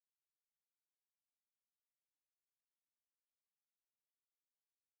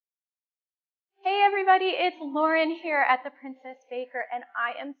everybody, it's Lauren here at the Princess Baker, and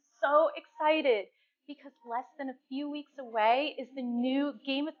I am so excited because less than a few weeks away is the new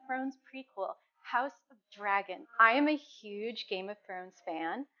Game of Thrones prequel, House of Dragon. I am a huge Game of Thrones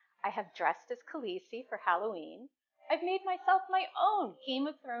fan. I have dressed as Khaleesi for Halloween. I've made myself my own Game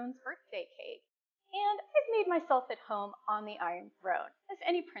of Thrones birthday cake, and I've made myself at home on the Iron Throne, as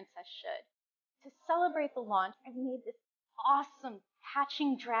any princess should. To celebrate the launch, I've made this awesome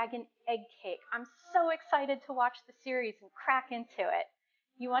hatching dragon egg cake. I'm so excited to watch the series and crack into it.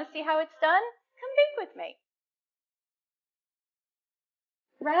 You want to see how it's done? Come bake with me.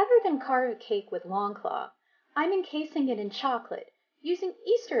 Rather than carve a cake with Longclaw, I'm encasing it in chocolate using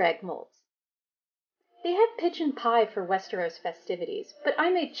Easter egg molds. They have pigeon pie for Westeros festivities, but I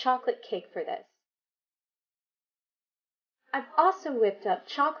made chocolate cake for this. I've also whipped up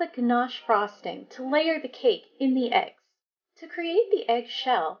chocolate ganache frosting to layer the cake in the eggs. To create the egg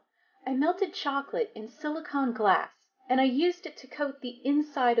shell, I melted chocolate in silicone glass, and I used it to coat the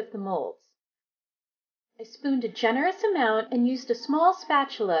inside of the molds. I spooned a generous amount and used a small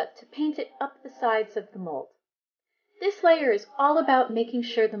spatula to paint it up the sides of the mold. This layer is all about making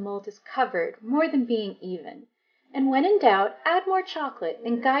sure the mold is covered more than being even, and when in doubt, add more chocolate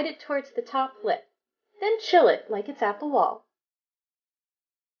and guide it towards the top lip. Then chill it like it's at the wall.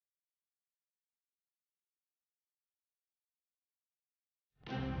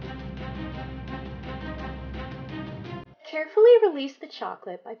 Carefully release the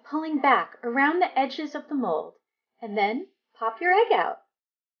chocolate by pulling back around the edges of the mold, and then pop your egg out.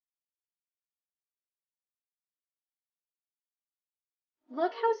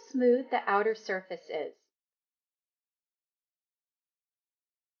 Look how smooth the outer surface is.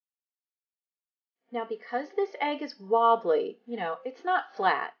 Now, because this egg is wobbly, it's not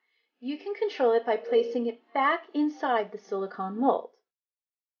flat, you can control it by placing it back inside the silicone mold.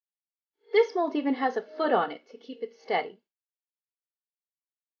 This mold even has a foot on it to keep it steady.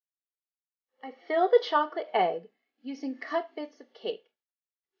 I fill the chocolate egg using cut bits of cake.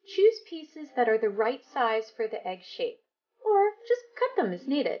 Choose pieces that are the right size for the egg shape, or just cut them as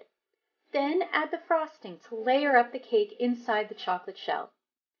needed. Then add the frosting to layer up the cake inside the chocolate shell.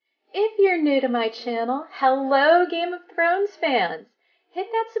 If you're new to my channel, hello Game of Thrones fans! Hit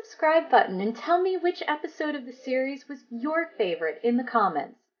that subscribe button and tell me which episode of the series was your favorite in the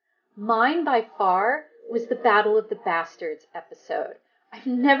comments. Mine by far was the Battle of the Bastards episode. I've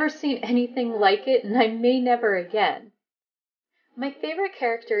never seen anything like it, and I may never again. My favorite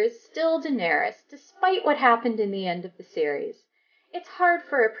character is still Daenerys, despite what happened in the end of the series. It's hard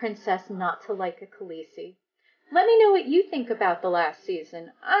for a princess not to like a Khaleesi. Let me know what you think about the last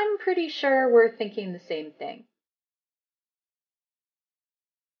season. I'm pretty sure we're thinking the same thing.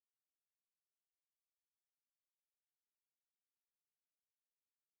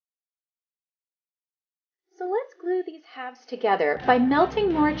 So let's glue these halves together by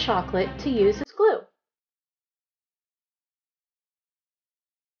melting more chocolate to use as glue.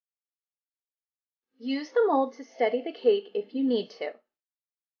 Use the mold to steady the cake if you need to.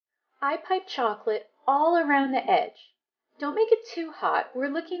 I pipe chocolate all around the edge. Don't make it too hot.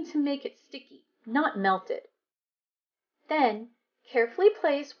 We're looking to make it sticky, not melted. Then, carefully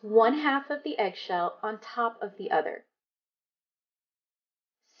place one half of the eggshell on top of the other.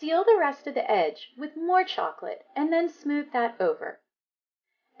 Seal the rest of the edge with more chocolate and then smooth that over.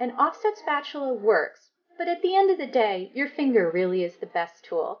 An offset spatula works, but at the end of the day, your finger really is the best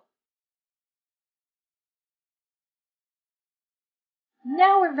tool.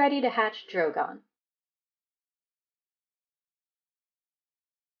 Now we're ready to hatch Drogon.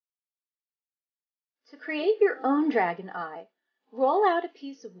 To create your own dragon eye, roll out a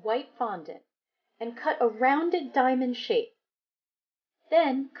piece of white fondant and cut a rounded diamond shape.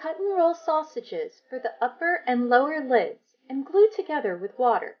 Then cut and roll sausages for the upper and lower lids and glue together with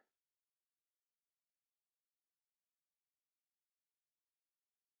water.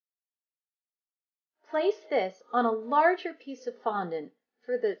 Place this on a larger piece of fondant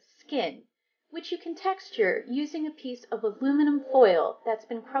for the skin, which you can texture using a piece of aluminum foil that's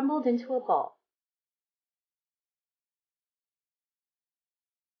been crumbled into a ball.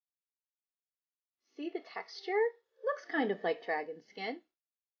 See the texture? Looks kind of like dragon skin.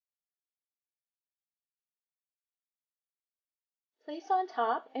 Place on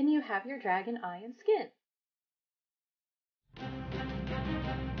top and you have your dragon eye and skin.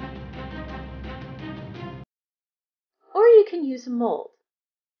 Or you can use a mold.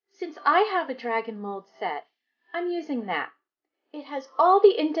 Since I have a dragon mold set, I'm using that. It has all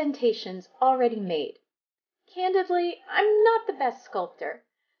the indentations already made. Candidly, I'm not the best sculptor,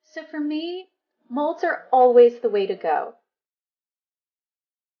 so for me, molds are always the way to go.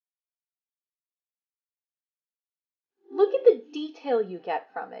 Look at the detail you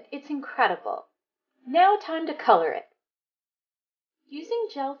get from it. It's incredible. Now time to color it. Using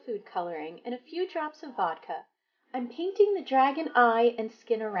gel food coloring and a few drops of vodka, I'm painting the dragon eye and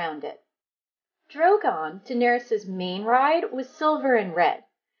skin around it. Drogon, Daenerys' main ride, was silver and red.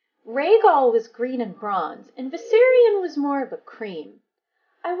 Rhaegal was green and bronze, and Viserion was more of a cream.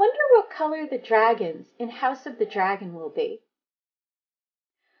 I wonder what color the dragons in House of the Dragon will be.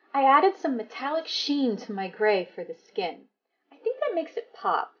 I added some metallic sheen to my gray for the skin. I think that makes it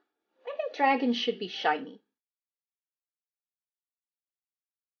pop. I think dragons should be shiny.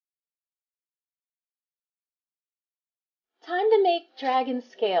 Time to make dragon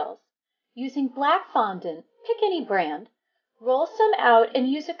scales. Using black fondant, pick any brand, roll some out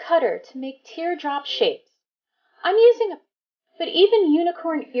and use a cutter to make teardrop shapes. But even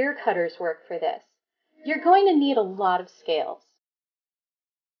unicorn ear cutters work for this. You're going to need a lot of scales.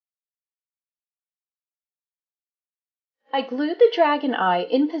 I glued the dragon eye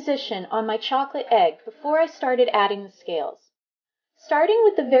in position on my chocolate egg before I started adding the scales. Starting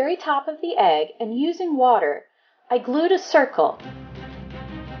with the very top of the egg and using water, I glued a circle.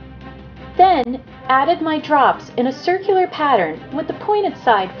 Then added my drops in a circular pattern with the pointed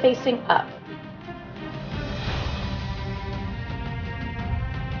side facing up.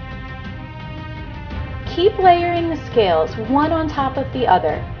 Keep layering the scales one on top of the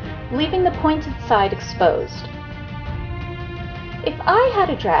other, leaving the pointed side exposed. If I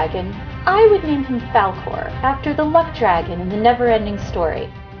had a dragon, I would name him Falcor, after the luck dragon in the Never-Ending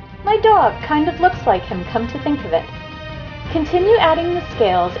Story. My dog kind of looks like him, come to think of it. Continue adding the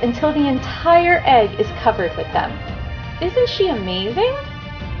scales until the entire egg is covered with them. Isn't she amazing?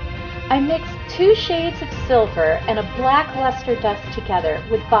 I mixed 2 shades of silver and a black luster dust together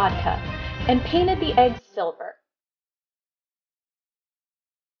with vodka and painted the eggs silver.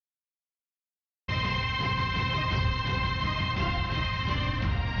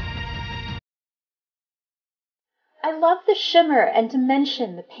 I love the shimmer and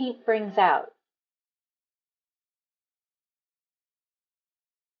dimension the paint brings out.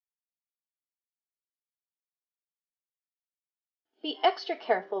 Be extra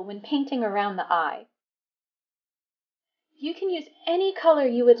careful when painting around the eye. You can use any color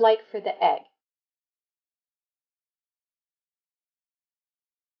you would like for the egg.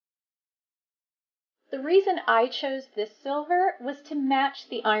 The reason I chose this silver was to match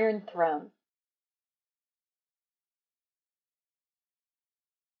the Iron Throne.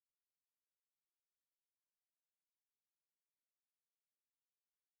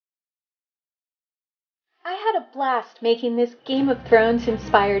 I had a blast making this Game of Thrones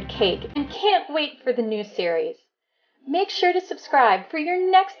inspired cake and can't wait for the new series. Make sure to subscribe for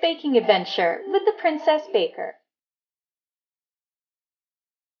your next baking adventure with the Princess Baker.